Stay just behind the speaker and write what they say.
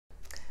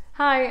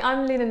Hi,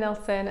 I'm Lina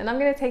Nielsen and I'm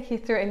going to take you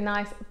through a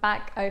nice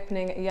back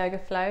opening yoga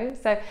flow.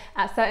 So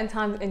at certain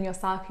times in your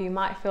cycle you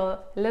might feel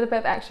a little bit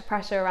of extra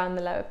pressure around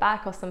the lower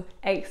back or some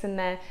aches in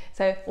there.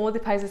 So all the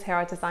poses here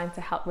are designed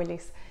to help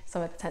release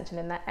some of the tension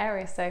in that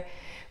area. So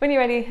when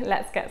you're ready,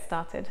 let's get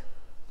started.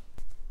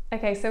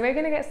 Okay, so we're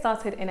going to get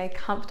started in a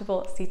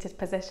comfortable seated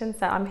position.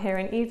 So I'm here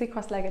in easy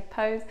cross-legged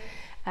pose.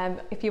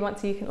 If you want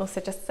to, you can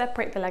also just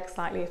separate the legs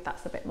slightly if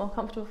that's a bit more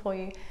comfortable for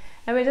you.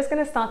 And we're just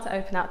going to start to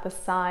open out the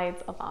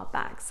sides of our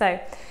back. So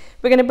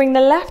we're going to bring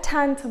the left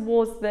hand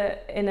towards the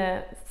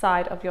inner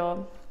side of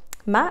your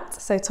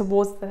mat, so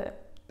towards the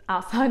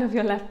outside of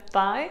your left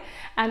thigh.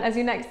 And as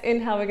you next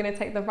inhale, we're going to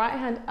take the right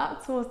hand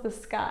up towards the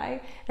sky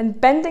and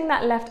bending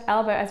that left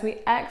elbow. As we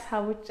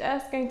exhale, we're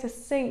just going to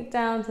sink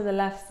down to the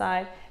left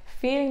side,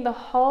 feeling the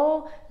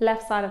whole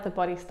left side of the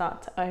body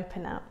start to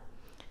open out.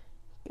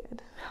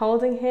 Good.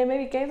 Holding here,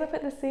 maybe gaze up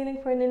at the ceiling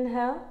for an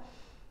inhale.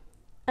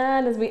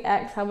 And as we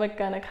exhale, we're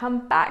going to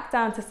come back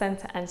down to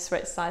center and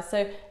switch sides.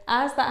 So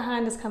as that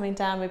hand is coming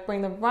down, we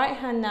bring the right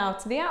hand now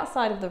to the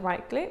outside of the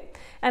right glute.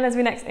 And as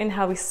we next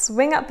inhale, we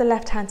swing up the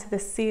left hand to the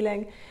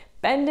ceiling,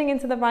 bending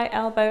into the right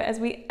elbow. As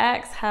we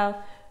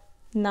exhale,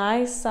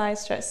 nice side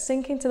stretch,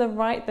 sinking to the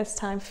right this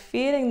time,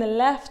 feeling the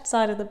left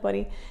side of the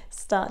body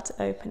start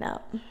to open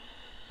out.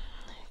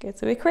 Good,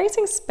 so we're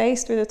creating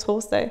space through the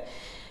torso.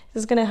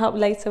 This is going to help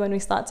later when we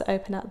start to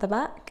open out the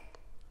back.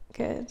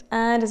 Good,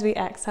 and as we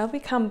exhale, we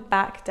come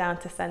back down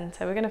to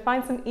center. We're going to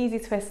find some easy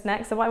twists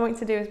next. So what I want you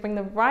to do is bring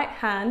the right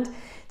hand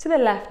to the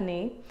left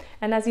knee.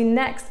 And as you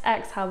next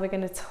exhale, we're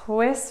going to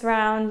twist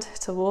round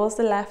towards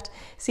the left.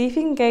 See if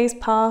you can gaze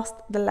past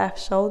the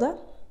left shoulder.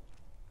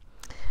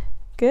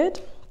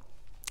 Good.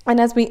 And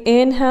as we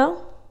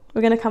inhale,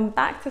 we're going to come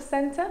back to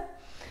center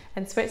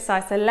and switch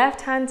sides. So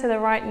left hand to the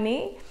right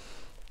knee.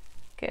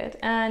 Good,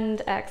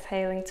 and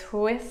exhaling,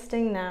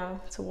 twisting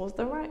now towards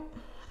the right.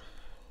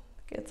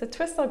 Good, so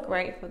twists are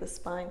great for the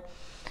spine.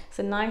 It's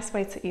a nice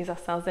way to ease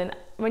ourselves in.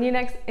 When you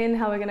next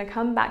inhale, we're going to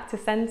come back to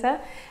center,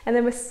 and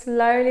then we're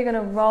slowly going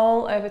to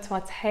roll over to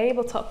our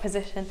tabletop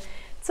position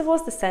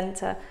towards the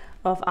center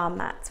of our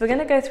mat. So we're going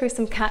to go through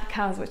some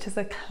cat-cows, which is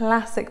a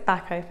classic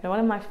back opener, one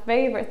of my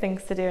favorite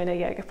things to do in a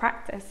yoga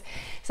practice.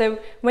 So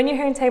when you're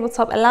here in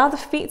tabletop, allow the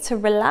feet to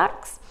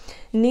relax.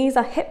 Knees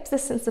are hip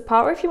distance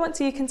apart, or if you want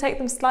to, you can take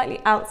them slightly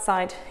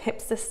outside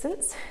hip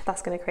distance.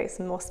 That's going to create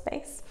some more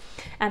space.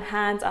 And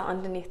hands are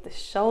underneath the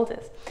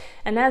shoulders.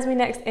 And as we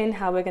next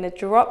inhale, we're going to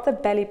drop the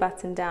belly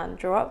button down,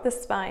 drop the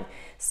spine,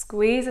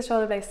 squeeze the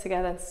shoulder blades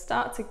together and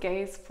start to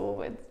gaze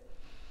forward.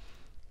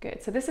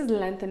 Good, so this is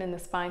lengthening the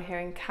spine here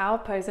in cow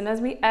pose. And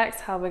as we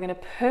exhale, we're going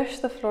to push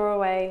the floor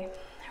away,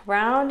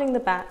 rounding the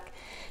back,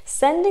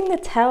 sending the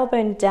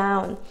tailbone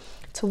down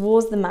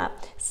towards the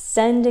mat,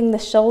 sending the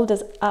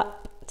shoulders up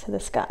to the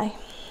sky.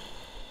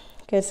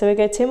 Good, so we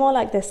go two more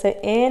like this. So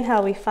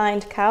inhale, we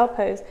find cow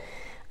pose,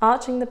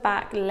 arching the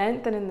back,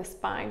 lengthening the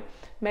spine.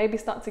 Maybe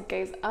start to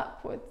gaze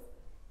upwards.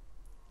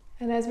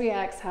 And as we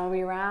exhale,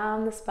 we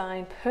round the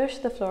spine, push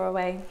the floor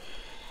away.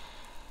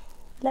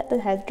 Let the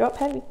head drop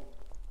heavy.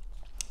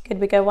 Good,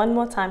 we go one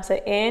more time.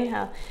 So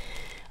inhale,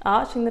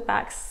 arching the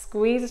back,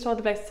 squeeze the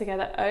shoulder blades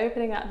together,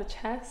 opening out the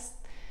chest.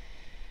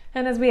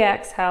 And as we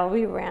exhale,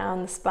 we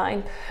round the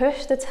spine,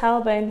 push the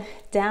tailbone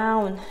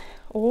down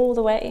all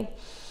the way.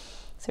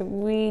 So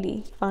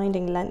really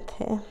finding length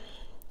here.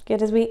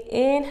 Good, as we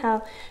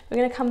inhale, we're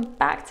going to come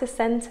back to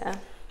center.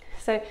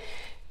 So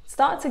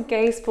start to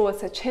gaze forward,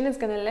 so chin is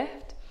going to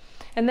lift.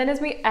 And then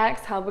as we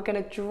exhale, we're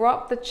going to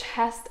drop the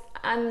chest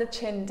and the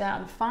chin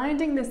down,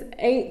 finding this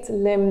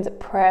 8-limbed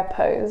prayer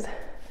pose.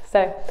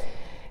 So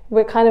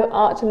we're kind of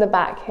arching the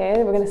back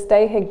here. We're going to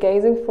stay here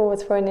gazing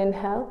forwards for an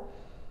inhale.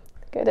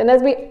 Good, and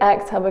as we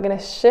exhale, we're going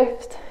to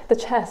shift the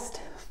chest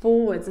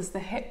forwards as the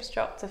hips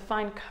drop to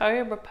find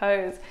cobra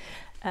pose,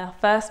 our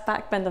first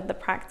back bend of the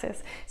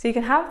practice. So you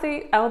can have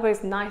the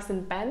elbows nice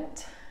and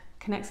bent,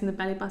 connecting the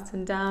belly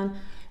button down,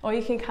 or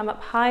you can come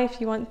up high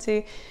if you want to,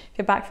 if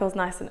your back feels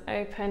nice and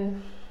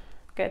open.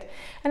 Good.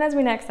 And as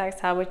we next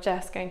exhale, we're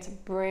just going to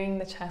bring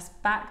the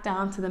chest back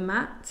down to the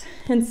mat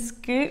and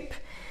scoop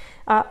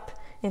up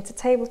into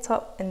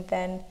tabletop and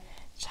then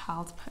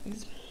child's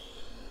pose.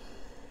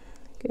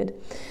 Good.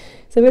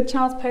 So with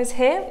child's pose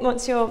here,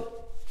 once you're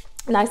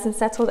nice and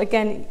settled,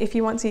 again, if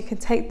you want to, you can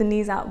take the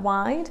knees out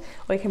wide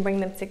or you can bring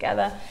them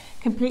together.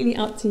 Completely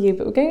up to you,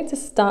 but we're going to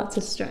start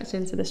to stretch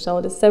into the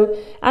shoulders. So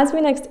as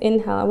we next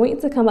inhale, I want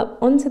you to come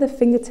up onto the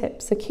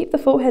fingertips. So keep the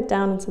forehead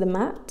down onto the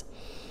mat.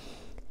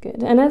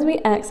 Good. And as we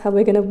exhale,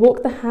 we're going to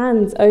walk the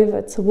hands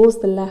over towards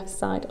the left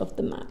side of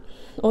the mat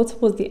or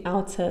towards the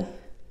outer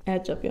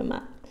edge of your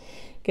mat.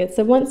 Good,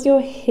 so once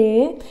you're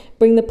here,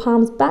 bring the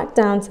palms back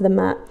down to the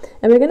mat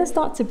and we're going to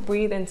start to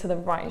breathe into the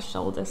right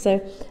shoulder.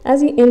 So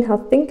as you inhale,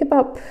 think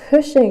about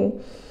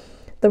pushing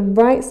the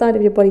right side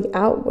of your body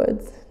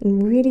outwards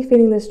and really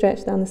feeling the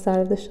stretch down the side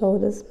of the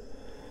shoulders.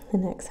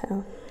 And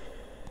exhale.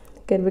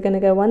 Good, we're going to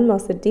go one more.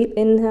 So deep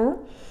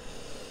inhale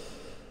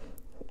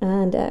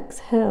and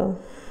exhale.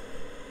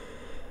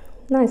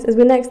 Nice. As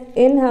we next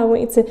inhale, I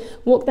want you to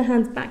walk the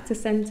hands back to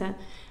center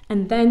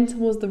and then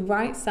towards the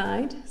right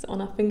side, so on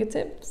our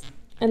fingertips.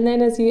 And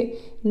then as you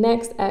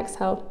next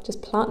exhale,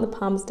 just plant the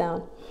palms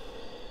down.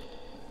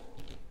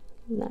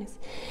 Nice.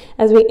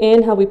 As we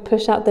inhale, we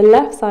push out the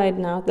left side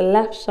now, the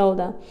left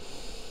shoulder.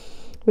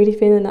 Really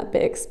feeling that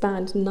bit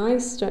expand.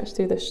 Nice stretch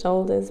through the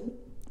shoulders.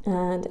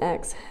 And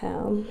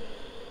exhale.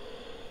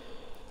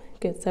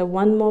 Good, so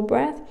one more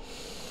breath.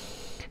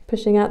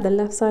 Pushing out the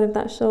left side of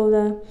that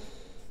shoulder.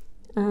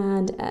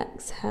 And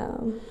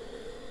exhale.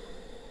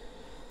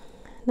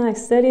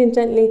 Nice, slowly and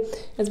gently.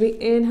 As we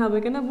inhale,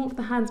 we're going to walk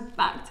the hands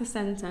back to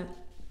center.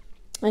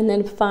 And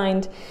then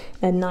find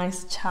a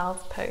nice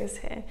child's pose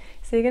here.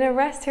 So you're going to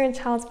rest here in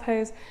child's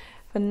pose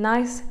for a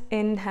nice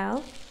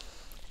inhale.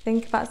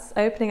 Think about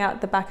opening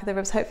out the back of the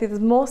ribs. Hopefully there's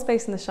more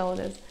space in the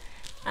shoulders.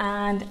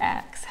 And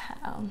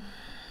exhale.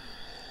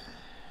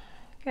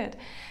 Good.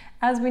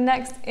 As we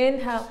next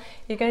inhale,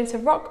 you're going to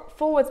rock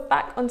forwards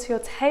back onto your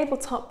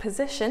tabletop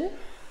position.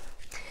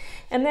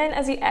 And then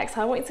as you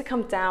exhale, I want you to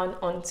come down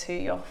onto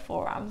your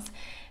forearms.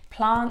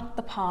 Plant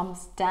the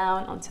palms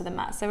down onto the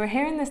mat. So we're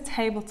here in this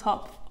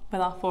tabletop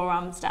with our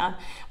forearms down. I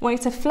want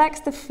you to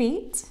flex the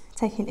feet,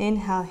 take an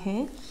inhale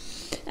here.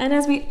 And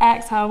as we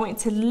exhale, I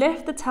want you to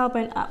lift the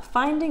tailbone up,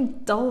 finding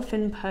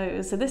dolphin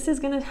pose. So this is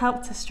going to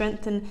help to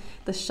strengthen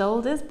the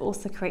shoulders, but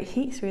also create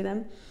heat through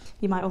them.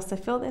 You might also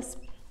feel this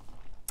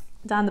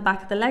down the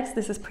back of the legs.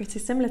 This is pretty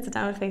similar to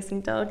downward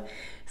facing dog.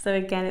 So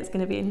again, it's going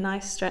to be a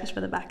nice stretch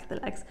for the back of the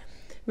legs.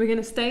 We're going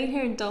to stay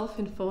here in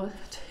dolphin for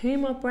 2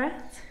 more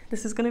breaths.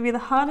 This is going to be the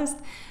hardest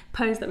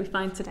pose that we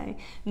find today.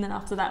 And then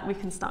after that, we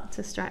can start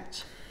to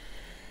stretch.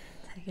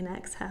 Take an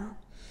exhale.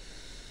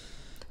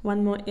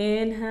 One more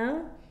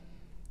inhale.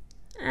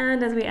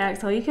 And as we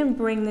exhale, you can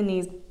bring the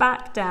knees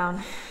back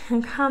down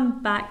and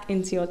come back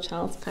into your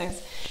child's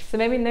pose. So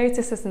maybe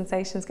notice the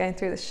sensations going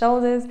through the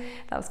shoulders.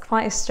 That was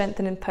quite a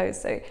strengthening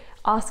pose, so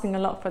asking a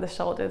lot for the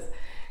shoulders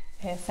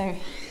here. So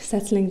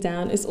settling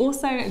down. It's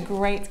also a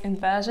great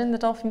inversion, the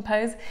dolphin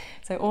pose.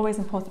 So always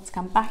important to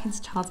come back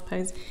into child's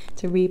pose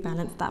to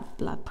rebalance that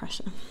blood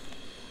pressure.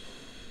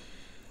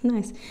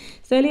 Nice.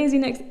 Slowly as you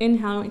next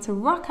inhale, I want you to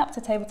rock up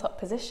to tabletop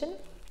position.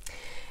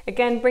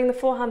 Again, bring the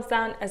forearms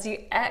down as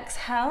you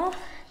exhale,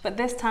 but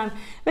this time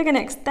we're going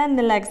to extend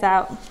the legs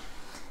out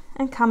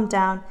and come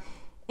down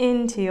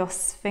into your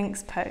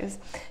Sphinx pose.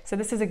 So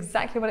this is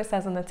exactly what it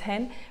says on the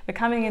tin. We're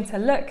coming in to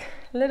look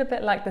a little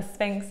bit like the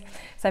Sphinx.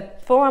 So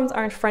forearms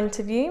are in front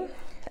of you,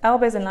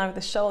 elbows in line with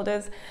the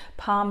shoulders,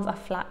 palms are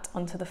flat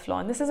onto the floor.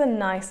 And this is a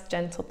nice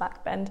gentle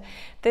back bend.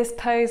 This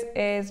pose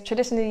is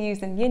traditionally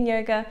used in yin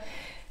yoga.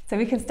 So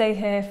we can stay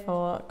here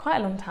for quite a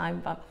long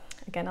time, but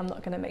again, I'm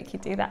not going to make you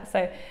do that.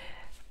 So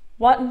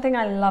one thing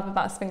I love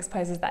about Sphinx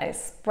pose is that it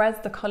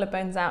spreads the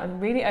collarbones out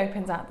and really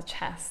opens out the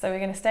chest. So we're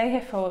going to stay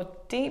here for a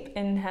deep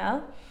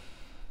inhale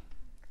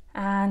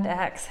and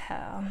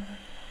exhale.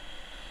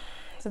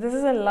 So this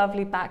is a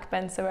lovely back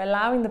bend. So we're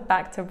allowing the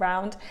back to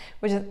round,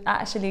 which is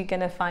actually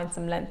going to find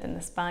some length in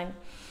the spine.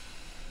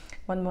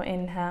 One more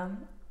inhale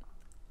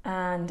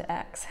and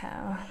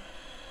exhale.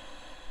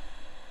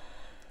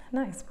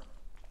 Nice.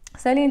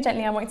 Slowly and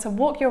gently, I want you to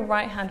walk your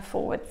right hand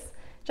forwards,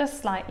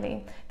 just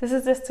slightly. This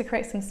is just to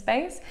create some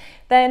space.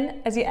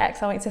 Then, as you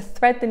exhale, I want you to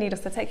thread the needle.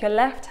 So take your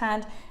left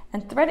hand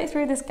and thread it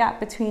through this gap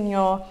between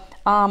your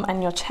arm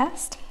and your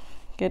chest.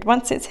 Good.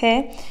 Once it's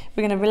here,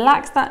 we're going to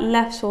relax that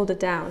left shoulder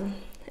down.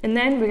 And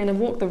then we're going to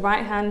walk the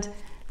right hand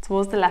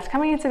towards the left,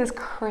 coming into this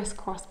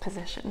crisscross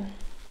position.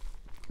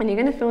 And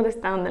you're going to feel this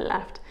down the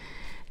left.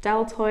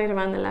 Deltoid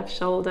around the left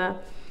shoulder,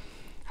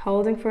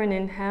 holding for an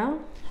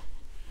inhale.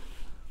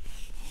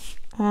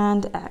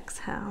 And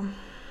exhale.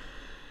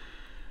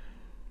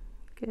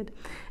 Good.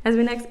 As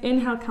we next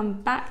inhale,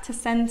 come back to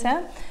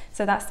center.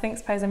 So that's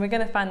Sphinx pose, and we're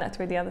going to find that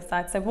through the other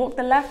side. So walk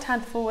the left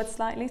hand forward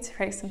slightly to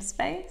create some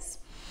space.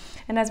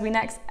 And as we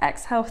next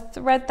exhale,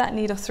 thread that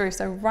needle through.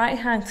 So right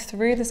hand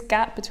through this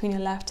gap between your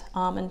left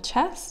arm and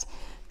chest.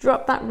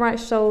 Drop that right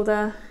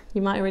shoulder.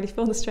 You might already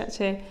feel the stretch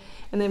here.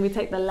 And then we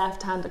take the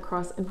left hand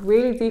across and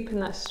really deepen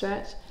that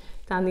stretch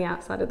down the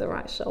outside of the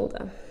right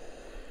shoulder.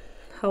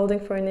 Holding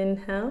for an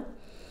inhale.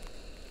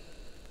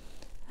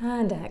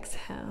 And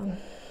exhale.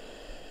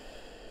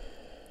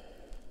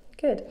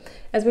 Good.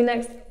 As we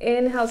next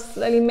inhale,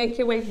 slowly make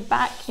your way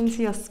back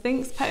into your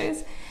Sphinx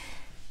pose.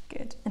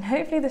 Good. And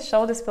hopefully the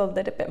shoulders feel a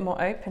little bit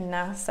more open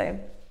now. So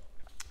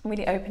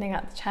really opening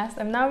out the chest.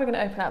 And now we're going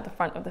to open out the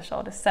front of the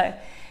shoulders. So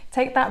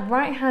take that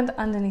right hand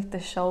underneath the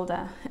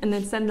shoulder and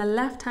then send the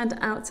left hand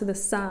out to the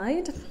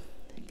side.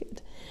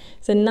 Good.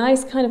 So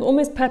nice kind of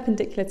almost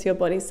perpendicular to your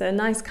body. So a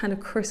nice kind of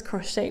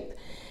crisscross shape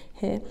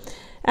here.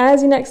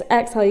 As you next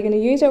exhale, you're going to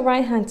use your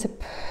right hand to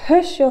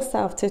push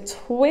yourself to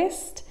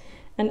twist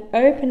and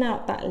open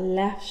out that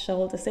left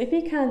shoulder. So if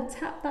you can,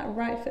 tap that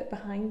right foot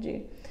behind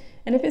you.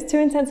 And if it's too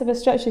intense of a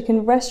stretch, you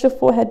can rest your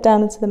forehead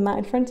down into the mat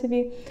in front of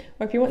you.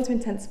 Or if you want to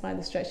intensify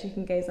the stretch, you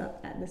can gaze up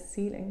at the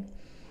ceiling.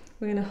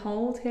 We're going to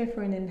hold here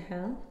for an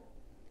inhale.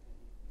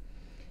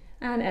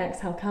 And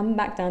exhale, come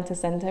back down to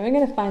center. We're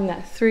going to find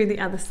that through the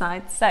other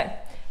side. So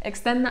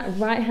Extend that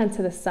right hand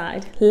to the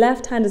side.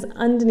 Left hand is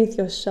underneath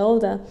your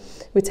shoulder.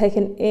 We take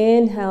an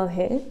inhale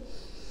here.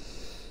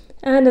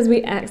 And as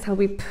we exhale,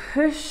 we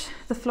push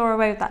the floor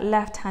away with that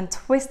left hand,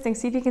 twisting.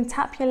 See if you can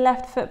tap your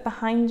left foot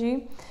behind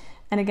you.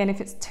 And again, if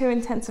it's too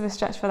intense of a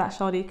stretch for that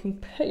shoulder, you can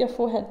put your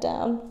forehead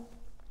down.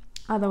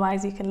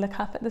 Otherwise, you can look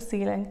up at the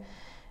ceiling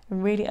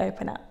and really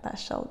open up that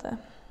shoulder.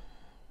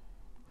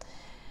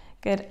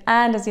 Good.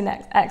 And as you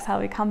next exhale,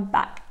 we come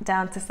back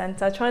down to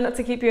center. Try not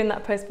to keep you in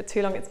that pose for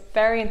too long. It's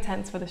very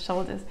intense for the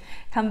shoulders.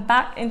 Come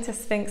back into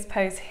Sphinx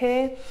pose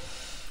here.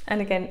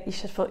 And again, you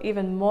should feel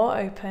even more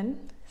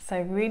open.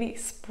 So really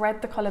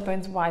spread the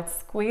collarbones wide,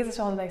 squeeze the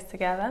shoulder blades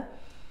together.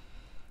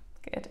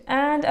 Good.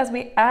 And as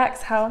we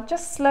exhale,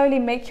 just slowly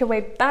make your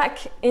way back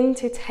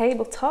into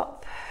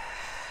tabletop.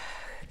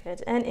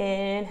 Good. And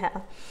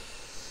inhale.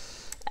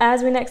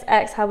 As we next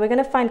exhale, we're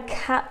going to find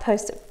cat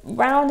pose,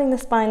 rounding the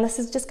spine. This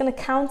is just going to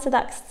counter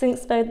that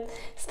Sphinx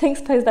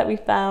pose that we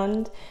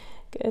found.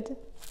 Good.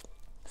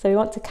 So we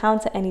want to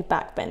counter any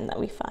back bend that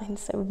we find.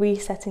 So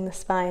resetting the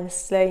spine,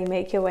 slowly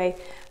make your way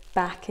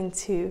back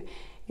into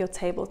your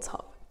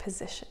tabletop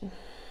position.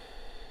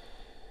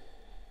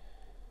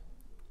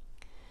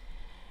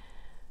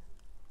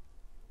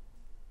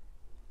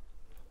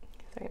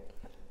 Sorry,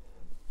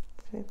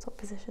 tabletop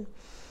position.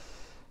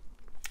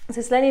 So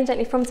slowly and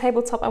gently from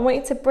tabletop, I want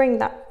you to bring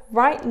that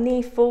right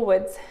knee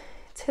forwards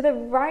to the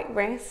right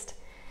wrist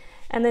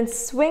and then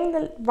swing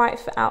the right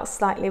foot out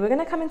slightly. We're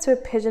going to come into a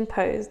pigeon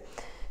pose.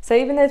 So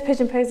even though the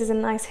pigeon pose is a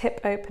nice hip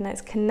opener,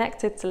 it's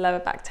connected to lower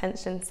back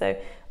tension. So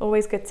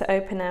always good to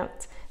open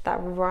out that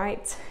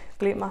right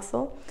glute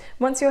muscle.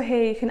 Once you're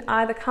here, you can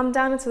either come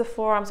down into the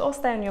forearms or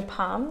stay on your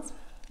palms.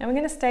 And we're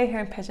going to stay here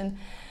in pigeon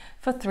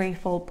for 3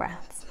 full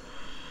breaths.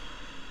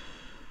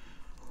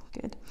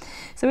 Good.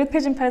 So with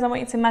pigeon pose, I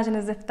want you to imagine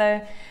as if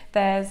though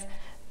there's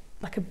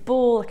like a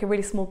ball, like a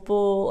really small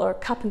ball or a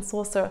cup and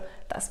saucer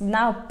that's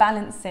now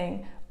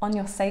balancing on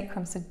your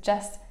sacrum, so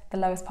just the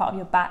lowest part of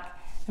your back.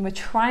 And we're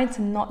trying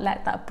to not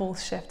let that ball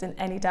shift in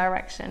any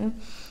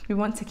direction. We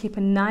want to keep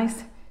a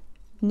nice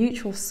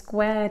neutral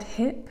squared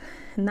hip,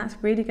 and that's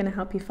really going to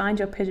help you find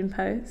your pigeon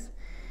pose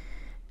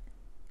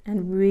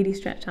and really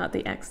stretch out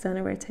the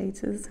external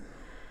rotators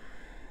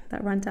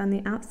that run down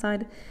the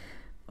outside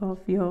of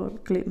your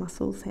glute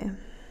muscles here.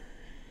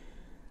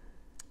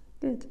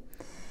 Good.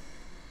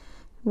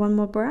 One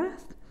more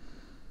breath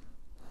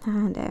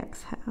and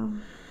exhale.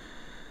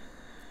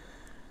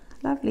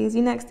 Lovely. As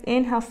you next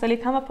inhale, slowly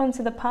come up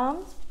onto the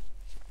palms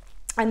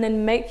and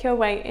then make your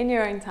way in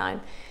your own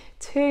time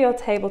to your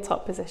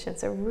tabletop position.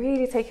 So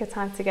really take your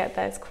time to get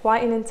there. It's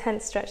quite an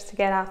intense stretch to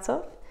get out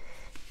of.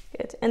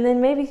 Good. And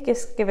then maybe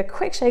just give a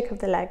quick shake of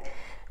the leg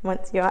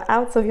once you're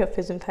out of your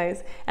pigeon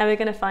pose, and we're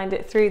going to find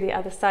it through the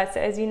other side. So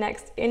as you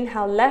next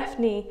inhale, left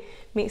knee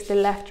meets the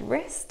left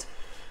wrist.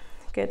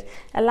 Good.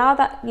 Allow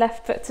that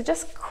left foot to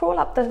just crawl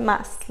up the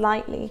mat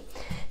slightly.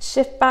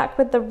 Shift back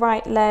with the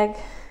right leg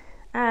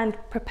and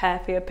prepare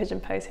for your pigeon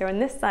pose here on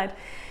this side.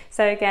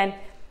 So again,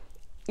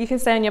 you can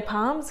stay on your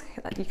palms.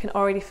 You can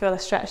already feel a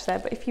stretch there,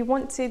 but if you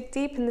want to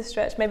deepen the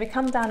stretch, maybe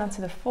come down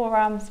onto the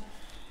forearms,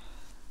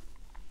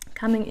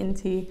 coming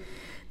into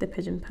the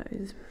pigeon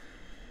pose.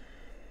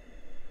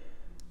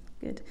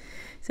 Good.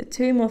 So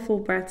 2 more full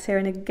breaths here,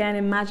 and again,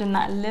 imagine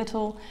that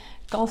little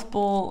golf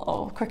ball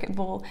or cricket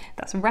ball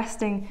that's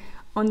resting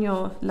on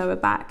your lower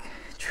back,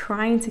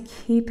 trying to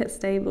keep it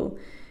stable,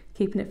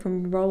 keeping it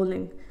from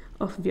rolling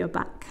off of your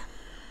back.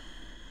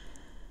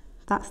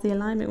 That's the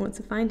alignment we want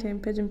to find here in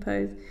pigeon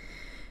pose.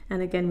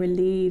 And again,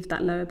 relieve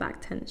that lower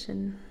back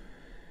tension.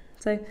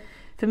 So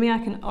for me, I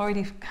can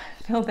already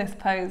feel this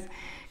pose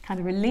kind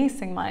of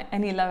releasing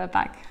any lower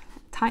back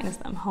tightness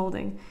that I'm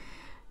holding.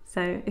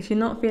 So if you're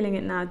not feeling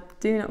it now,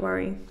 do not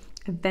worry.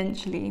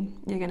 Eventually,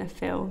 you're going to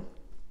feel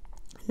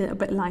a little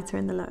bit lighter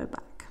in the lower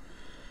back.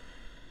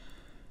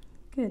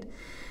 Good.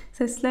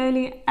 So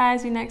slowly,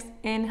 as you next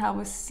inhale,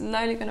 we're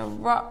slowly going to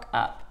rock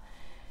up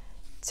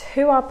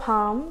to our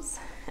palms.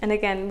 And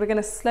again, we're going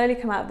to slowly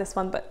come out of this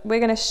one, but we're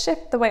going to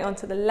shift the weight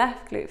onto the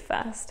left glute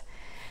first.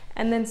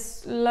 And then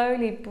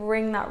slowly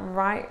bring that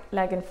right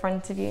leg in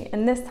front of you.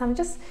 And this time,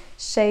 just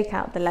shake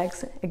out the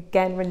legs.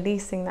 Again,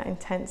 releasing that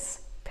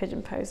intense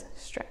pigeon pose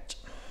stretch.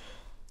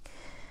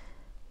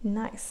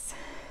 Nice.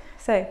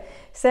 So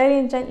slowly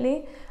and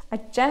gently, I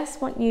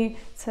just want you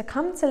to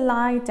come to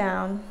lie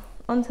down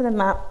onto the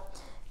mat.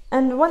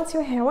 And once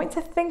you're here, I want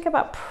you to think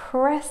about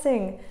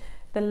pressing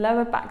the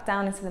lower back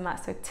down into the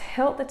mat. So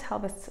tilt the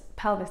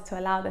pelvis to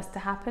allow this to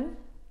happen.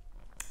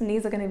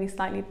 Knees are going to be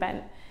slightly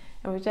bent,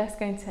 and we're just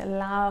going to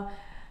allow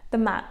the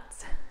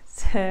mat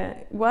to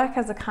work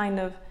as a kind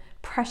of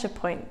pressure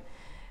point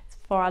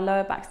for our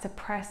lower backs to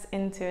press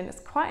into, and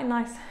it's quite a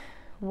nice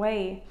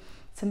way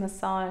to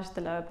massage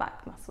the lower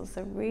back muscles.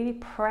 So really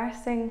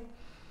pressing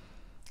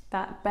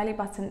that belly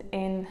button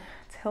in,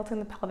 tilting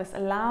the pelvis,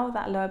 allow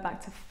that lower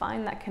back to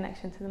find that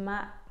connection to the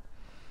mat.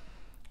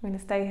 We're going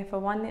to stay here for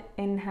 1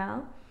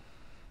 inhale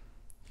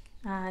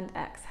and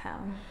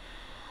exhale.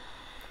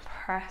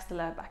 Press the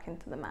lower back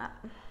into the mat.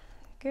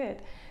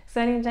 Good.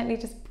 Slowly and gently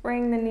just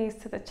bring the knees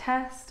to the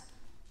chest.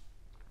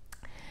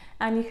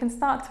 And you can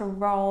start to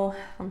roll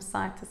from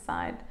side to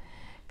side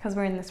because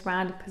we're in this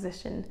rounded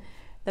position.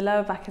 The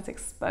lower back is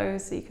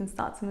exposed, so you can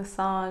start to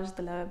massage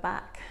the lower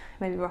back,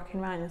 maybe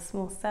rocking around in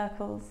small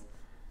circles.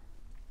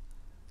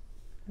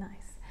 Nice.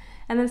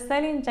 And then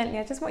slowly and gently,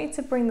 I just want you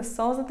to bring the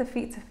soles of the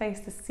feet to face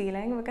the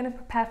ceiling. We're going to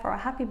prepare for our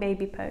happy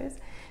baby pose.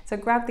 So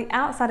grab the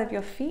outside of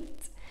your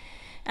feet.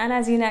 And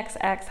as you next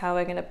exhale,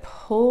 we're going to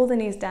pull the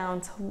knees down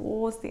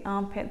towards the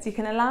armpits. You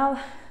can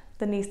allow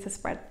the knees to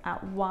spread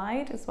out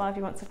wide as well if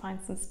you want to find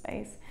some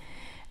space.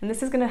 And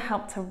this is going to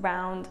help to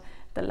round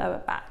the lower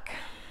back.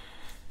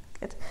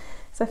 Good.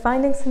 So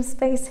finding some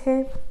space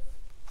here.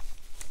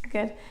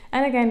 Good.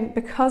 And again,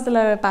 because the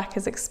lower back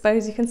is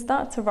exposed, you can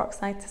start to rock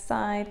side to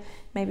side,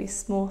 maybe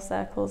small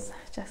circles,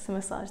 just to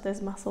massage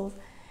those muscles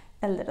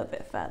a little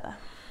bit further.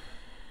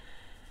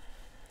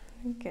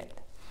 Good.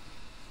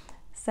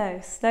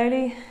 So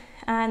slowly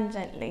and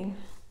gently,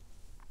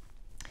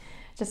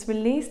 just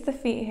release the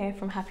feet here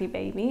from happy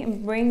baby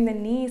and bring the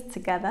knees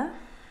together.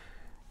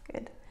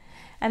 Good.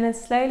 And then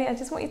slowly, I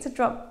just want you to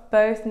drop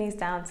both knees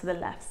down to the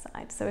left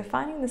side. So we're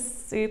finding the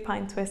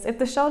supine twist. If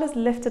the shoulder's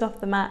lifted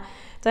off the mat,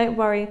 don't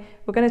worry.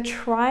 We're going to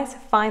try to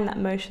find that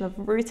motion of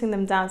rooting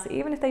them down. So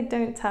even if they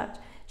don't touch,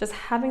 just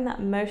having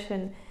that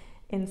motion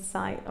in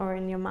sight or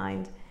in your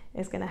mind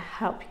is going to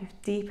help you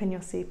deepen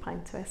your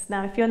supine twist.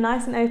 Now, if you're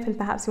nice and open,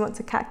 perhaps you want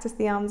to cactus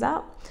the arms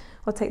out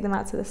or take them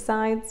out to the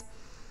sides.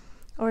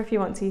 Or if you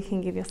want to, you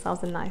can give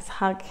yourselves a nice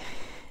hug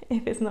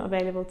if it's not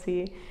available to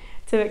you,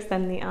 to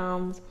extend the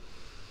arms.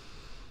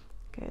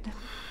 Good.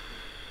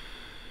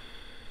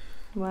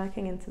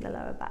 Working into the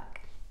lower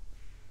back.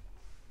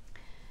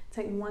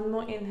 Take one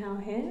more inhale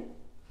here.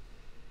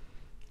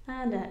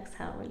 And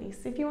exhale,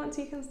 release. If you want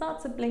to, you can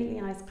start to blink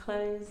the eyes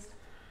closed,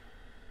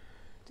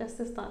 just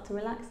to start to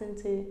relax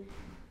into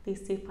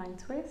these supine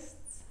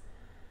twists.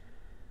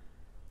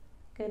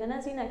 Good, and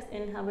as you next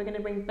inhale, we're going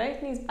to bring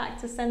both knees back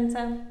to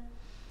center.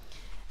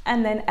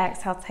 And then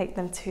exhale, take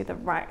them to the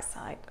right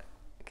side.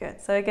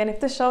 Good. So again, if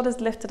the shoulder's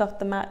lifted off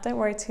the mat, don't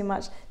worry too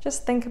much.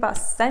 Just think about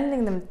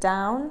sending them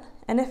down.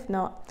 And if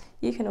not,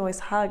 you can always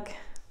hug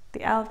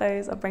the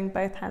elbows or bring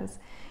both hands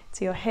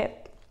to your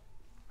hip.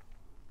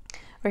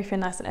 Or if you're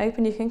nice and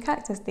open, you can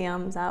cactus the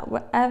arms out.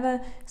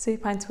 Whatever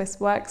supine twist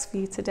works for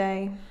you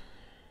today,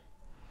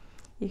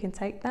 you can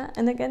take that.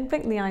 And again,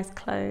 blink the eyes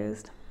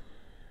closed.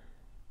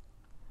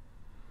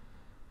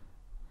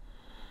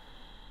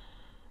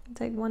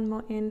 Take one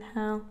more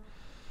inhale.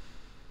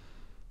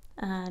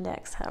 And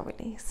exhale,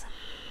 release.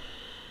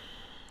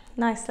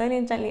 Nice, slowly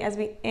and gently as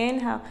we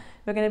inhale,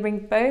 we're going to bring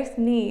both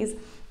knees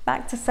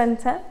back to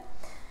center.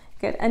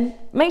 Good, and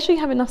make sure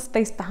you have enough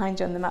space behind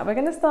you on the mat. We're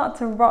going to start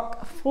to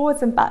rock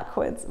forwards and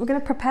backwards. We're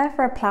going to prepare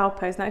for a plow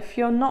pose. Now, if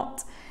you're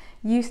not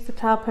used to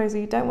plow pose or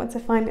you don't want to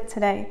find it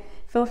today,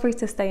 feel free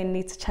to stay in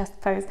knee to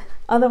chest pose.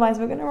 Otherwise,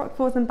 we're going to rock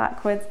forwards and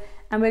backwards,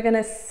 and we're going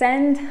to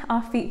send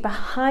our feet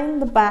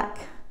behind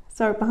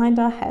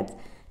our heads,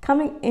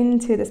 coming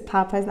into this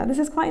plow pose. Now this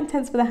is quite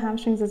intense for the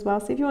hamstrings as well,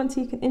 so if you want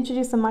to, you can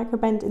introduce a micro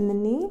bend in the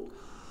knee,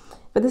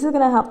 but this is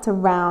going to help to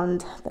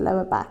round the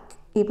lower back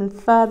even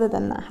further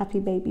than that happy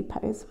baby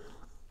pose.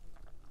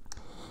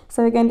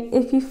 So again,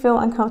 if you feel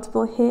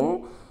uncomfortable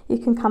here, you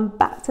can come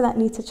back to that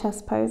knee to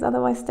chest pose.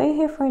 Otherwise, stay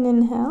here for an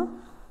inhale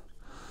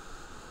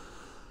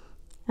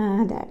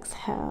and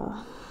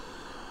exhale.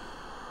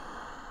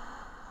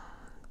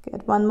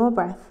 Good, one more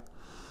breath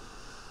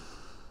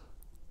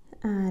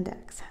and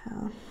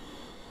exhale.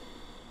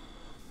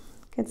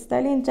 Good,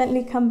 slowly and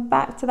gently come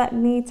back to that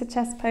knee to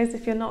chest pose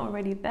if you're not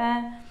already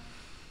there.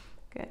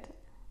 Good,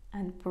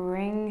 and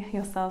bring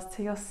yourselves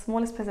to your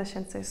smallest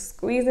position. So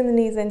squeezing the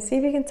knees in, see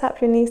if you can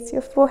tap your knees to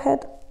your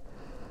forehead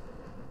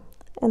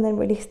and then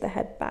release the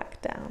head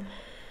back down.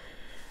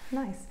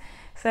 Nice.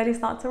 Slowly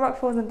start to rock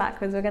forwards and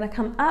backwards. We're going to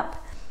come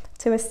up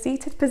to a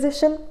seated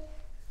position.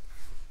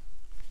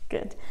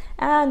 Good,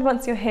 and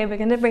once you're here, we're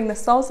going to bring the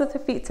soles of the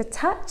feet to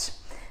touch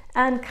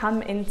and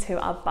come into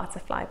our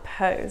butterfly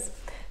pose.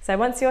 So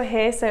once you're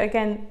here, so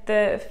again,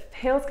 the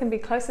heels can be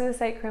close to the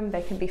sacrum,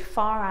 they can be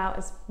far out,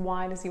 as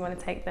wide as you want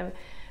to take them,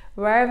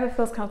 wherever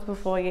feels comfortable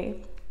for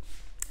you.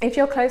 If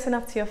you're close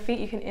enough to your feet,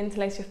 you can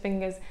interlace your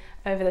fingers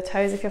over the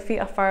toes. If your feet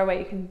are far away,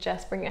 you can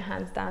just bring your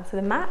hands down to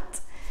the mat.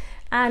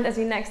 And as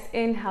you next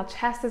inhale,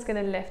 chest is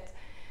going to lift,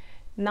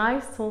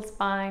 nice tall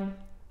spine.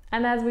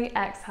 And as we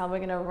exhale, we're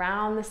going to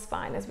round the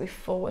spine as we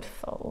forward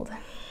fold.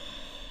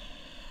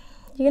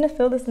 You're going to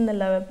feel this in the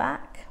lower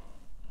back.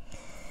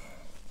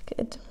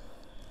 Good.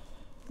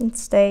 And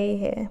stay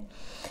here.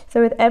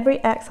 So with every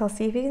exhale,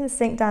 see if you can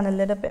sink down a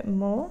little bit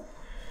more.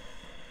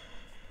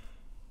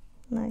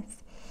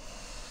 Nice.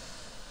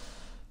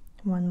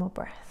 One more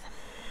breath.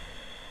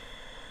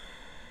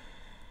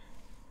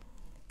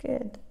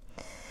 Good.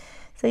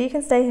 So you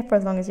can stay here for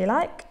as long as you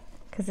like,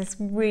 because it's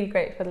really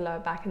great for the lower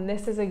back, and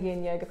this is a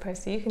yin yoga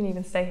pose, so you can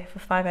even stay here for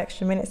 5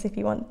 extra minutes if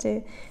you want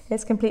to.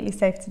 It's completely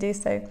safe to do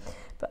so.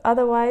 But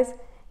otherwise,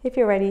 if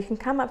you're ready, you can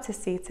come up to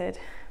seated.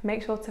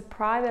 Make sure to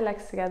pry the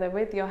legs together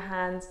with your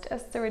hands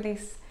just to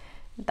release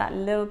that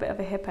little bit of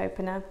a hip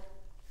opener.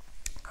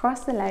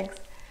 Cross the legs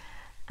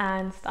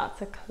and start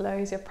to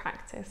close your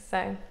practice.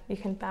 So you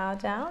can bow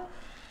down.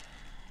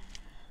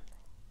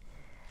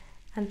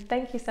 And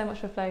thank you so much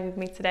for flowing with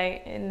me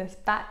today in this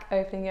back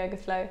opening yoga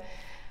flow.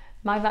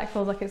 My back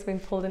feels like it's been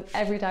pulled in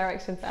every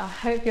direction, so I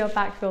hope your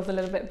back feels a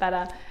little bit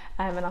better,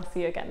 and I'll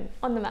see you again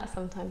on the mat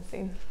sometime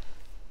soon.